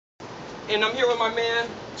And I'm here with my man,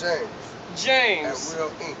 James. James. At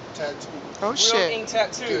Real Ink Tattoo. Oh Real shit. Ink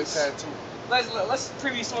Tattoos. Good tattoo. Let's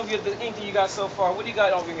preview some of the ink that you got so far. What do you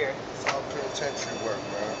got over here? It's all penitentiary work,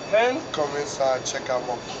 man. Pen? Come inside, check out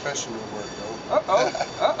my professional work, though.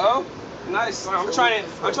 Uh-oh. Nice. I'm trying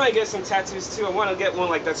to get some tattoos too. I want to get one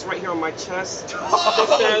like that's right here on my chest. That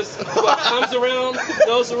says what comes around,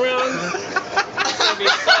 goes around. It's gonna be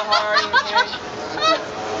so hard. Okay?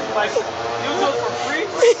 Like you do it for free?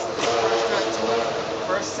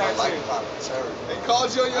 First tattoo. I like pop cherry. They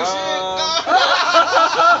called you on your shit.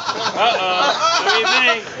 What do you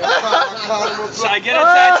think? Should I get a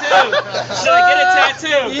tattoo? Should I get a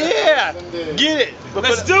tattoo? Yeah. Get it.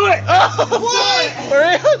 Let's do it. What? For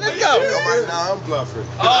real? Let's go. Right now, I'm bluffing.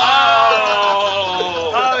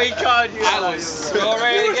 Oh, he called you. I was so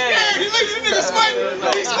ready to get it. He's like, this nigga sweating.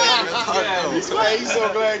 He's sweating. He's so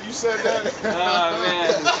glad you said that. Oh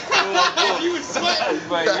man. You was sweating.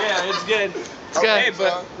 But yeah, it's good. It's good. Hey,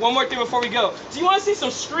 but one more thing before we go. Do you want to see some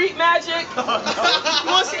street magic? You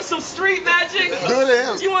want to see some street magic? Go to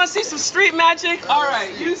him. Do you want to see some street magic? All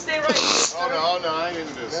right, you stay right here. Oh no, I ain't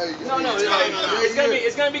into this. No,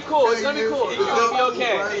 it's gonna be cool. It's gonna be cool. It's gonna be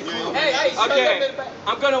okay. Hey, Okay,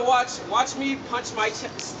 I'm gonna watch me punch my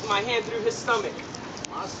hand through his stomach.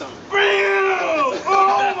 My stomach. Bam!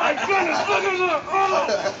 Oh my goodness! Look at that! Oh,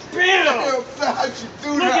 bam! How'd you do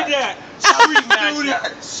Look that? at that! Street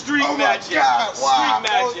magic! Street Oh my magic! God! Wow!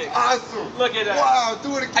 Street magic! That was awesome! Look at that! Wow!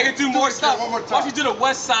 Do it again! I can do more it stuff. One more Why time. don't you do the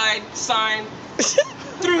West Side sign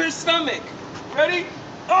through his stomach? Ready?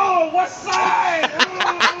 Oh, West Side!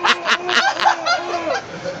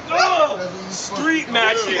 Oh, street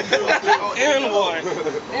magic! And one.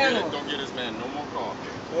 And one. Don't get this man no more call.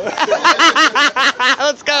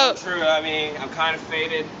 Let's go. True, I mean, I'm kind of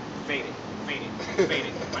faded.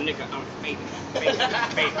 My nigga, I'm faded.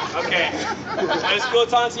 Okay. Let's go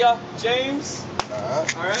talk to y'all. James. All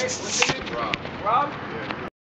right, what's your name? Rob. Rob? Yeah.